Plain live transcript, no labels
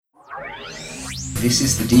This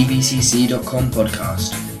is the DVCC.com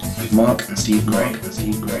podcast with Mark and Steve Gray.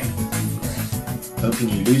 Helping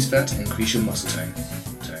you lose fat and increase your muscle tone.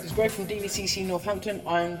 This is Gray from DVCC Northampton.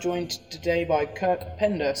 I'm joined today by Kirk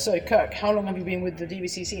Pender. So Kirk, how long have you been with the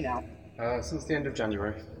DVCC now? Since the end of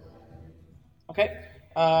January. Okay.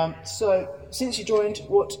 So since you joined,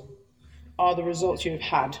 what are the results you've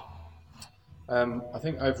had? I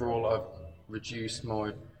think overall I've reduced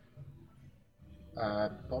my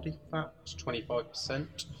body fat to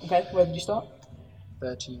 25%. Okay, where did you start?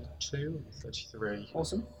 32, 33.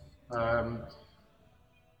 Awesome. I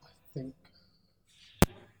think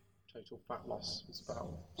total fat loss was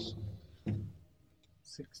about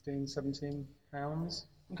 16, 17 pounds.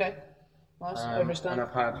 Okay, nice. Over a stone. And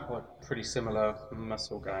I've had pretty similar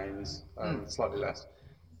muscle gains, slightly less.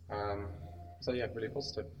 So yeah, really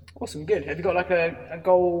positive. Awesome, good. Have you got a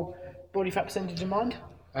goal body fat percentage in mind?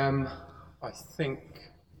 I think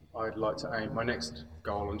I'd like to aim my next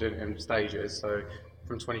goal. I'm doing it in stages, so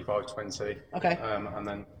from 25 to 20. Okay. And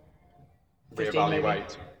then 15 reevaluate. maybe.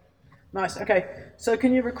 Nice. Okay. So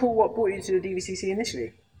can you recall what brought you to the DVCC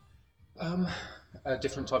initially? A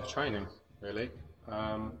different type of training, really.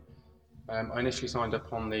 I initially signed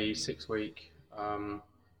up on the 6-week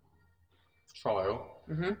trial.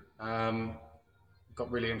 Mm-hmm. Got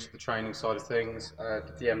really into the training side of things.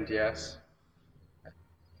 Did the MDS.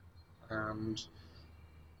 And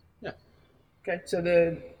yeah. Okay, so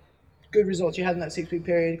the good results you had in that 6-week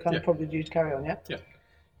period kind of prompted you to carry on, yeah? Yeah.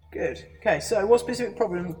 Good. Okay, so what specific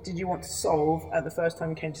problem did you want to solve at the first time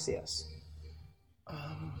you came to see us?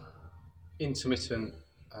 Intermittent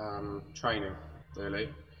training, really.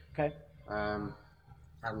 Okay. And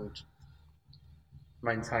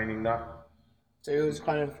maintaining that. So it was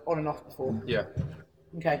kind of on and off before? Yeah.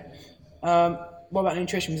 Okay. What about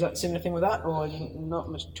nutrition? Was that a similar thing with that, or you not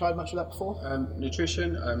tried much of that before?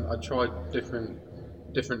 Nutrition, I tried different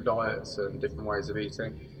diets and different ways of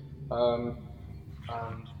eating, and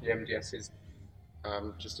the MDS is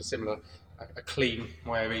just a clean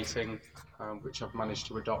way of eating, which I've managed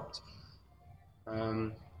to adopt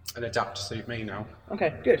and adapt to suit me now.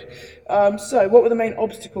 Okay, good. So what were the main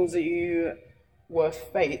obstacles that you were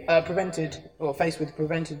prevented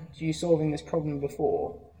you solving this problem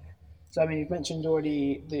before? So, I mean, you've mentioned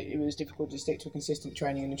already that it was difficult to stick to a consistent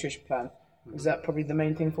training and nutrition plan. Is that probably the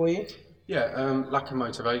main thing for you? Yeah, lack of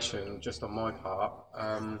motivation just on my part.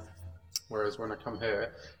 Whereas when I come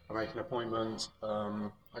here, I make an appointment, I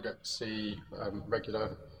get to see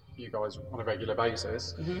you guys on a regular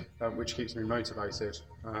basis, which keeps me motivated.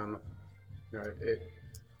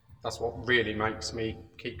 That's what really makes me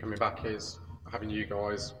keep coming back is having you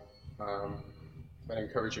guys and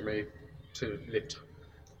encouraging me to lift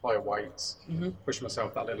higher weights, push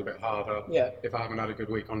myself that little bit harder. Yeah. If I haven't had a good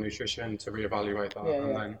week on nutrition, to reevaluate that.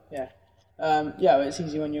 It's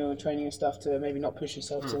easy when you're training and stuff to maybe not push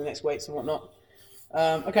yourself to the next weights and whatnot.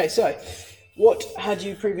 Okay, so what had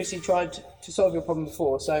you previously tried to solve your problem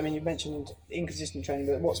before? So, I mean, you mentioned inconsistent training,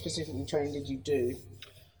 but what specifically training did you do?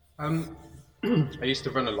 I used to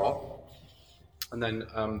run a lot, and then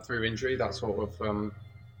through injury, that sort of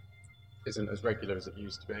isn't as regular as it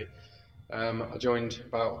used to be. I joined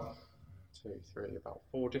about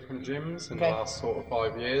 4 different gyms in the last sort of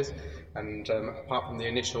 5 years, and apart from the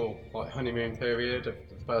initial honeymoon period of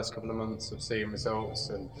the first couple of months of seeing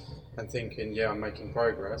results and thinking, I'm making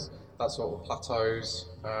progress, that sort of plateaus,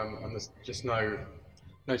 and there's just no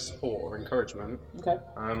support or encouragement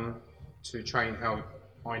to train how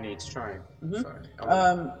I need to train.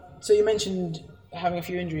 Mm-hmm. So you mentioned having a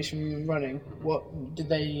few injuries from running. What did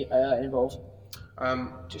they involve?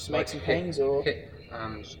 Just aches and pains, or hip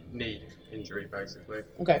and knee injury, basically.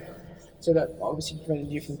 Okay, so that obviously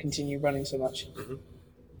prevented you from continue running so much. Mm-hmm.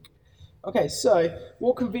 Okay, so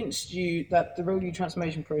what convinced you that the Road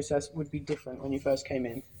transformation process would be different when you first came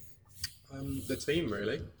in? The team,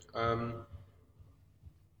 really.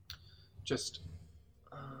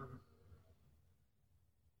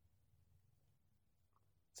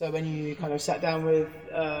 So when you kind of sat down with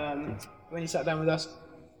us.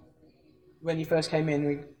 When you first came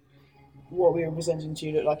in, what we were presenting to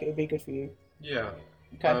you looked like it would be good for you. Yeah.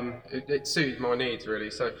 Okay. It suited my needs really.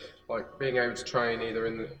 So being able to train either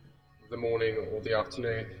in the morning or the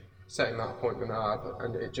afternoon, setting that appointment up,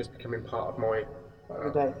 and it just becoming part of my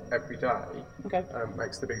every day. Okay.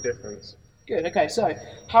 Makes the big difference. Good. Okay. So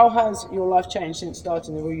how has your life changed since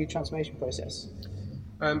starting the Road transformation process?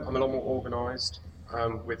 I'm a lot more organised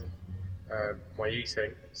with my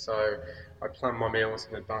eating. So I plan my meals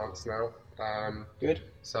in advance now. Good.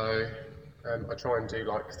 So I try and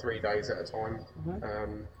do 3 days at a time,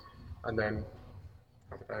 and then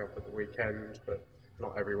have a day off at the weekend. But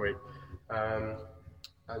not every week. And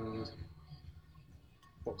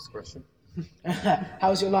what was the question?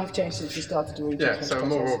 How's your life changed since you started doing? Yeah, so I'm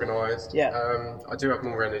more organised. Yeah. I do have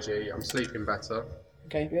more energy. I'm sleeping better.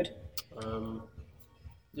 Okay, good.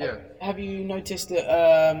 Yeah. Have you noticed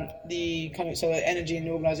that the kind of the energy and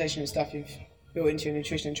organisation and stuff you've built into your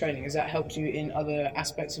nutrition and training, has that helped you in other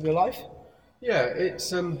aspects of your life? Yeah, it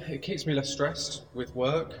keeps me less stressed with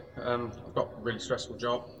work. I've got a really stressful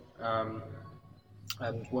job, and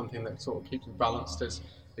one thing that sort of keeps me balanced is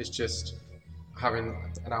just having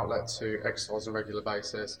an outlet to exercise on a regular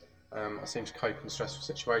basis. I seem to cope in stressful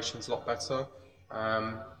situations a lot better.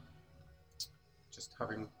 Just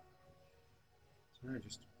having,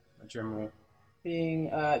 just a general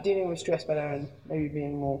dealing with stress better and maybe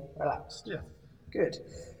being more relaxed. Yeah. Good.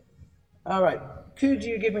 All right. Could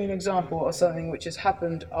you give me an example of something which has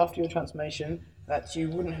happened after your transformation that you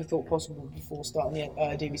wouldn't have thought possible before starting the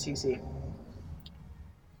DVCC?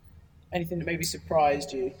 Anything that maybe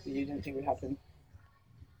surprised you that you didn't think would happen?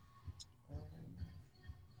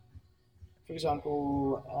 For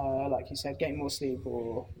example, like you said, getting more sleep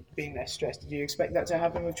or being less stressed. Did you expect that to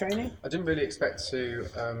happen with training? I didn't really expect to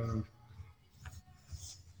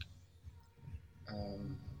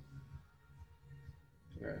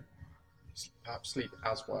perhaps sleep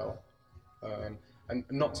as well, and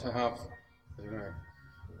not to have, I don't know.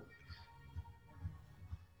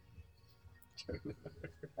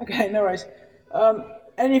 Okay, no worries.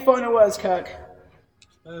 Any final words, Kirk?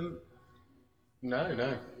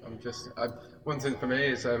 No. One thing for me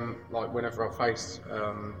is like whenever I face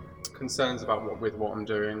concerns about what I'm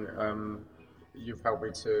doing, you've helped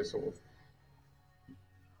me to sort of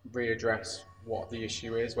readdress what the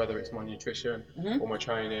issue is, whether it's my nutrition or my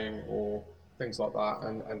training or things like that,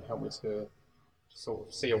 and help me to sort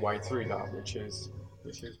of see a way through that, which is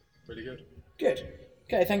really good. Good.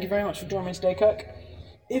 Okay, thank you very much for joining me today, Kirk.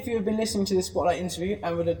 If you have been listening to this Spotlight interview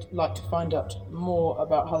and would like to find out more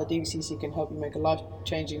about how the DVCC can help you make a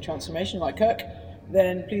life-changing transformation like Kirk,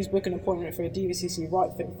 then please book an appointment for a DVCC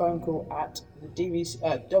Right Fit phone call at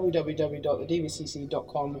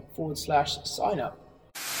www.thedvcc.com/sign-up.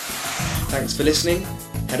 Thanks for listening.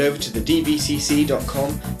 Head over to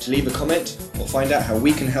thedvcc.com to leave a comment or find out how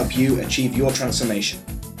we can help you achieve your transformation.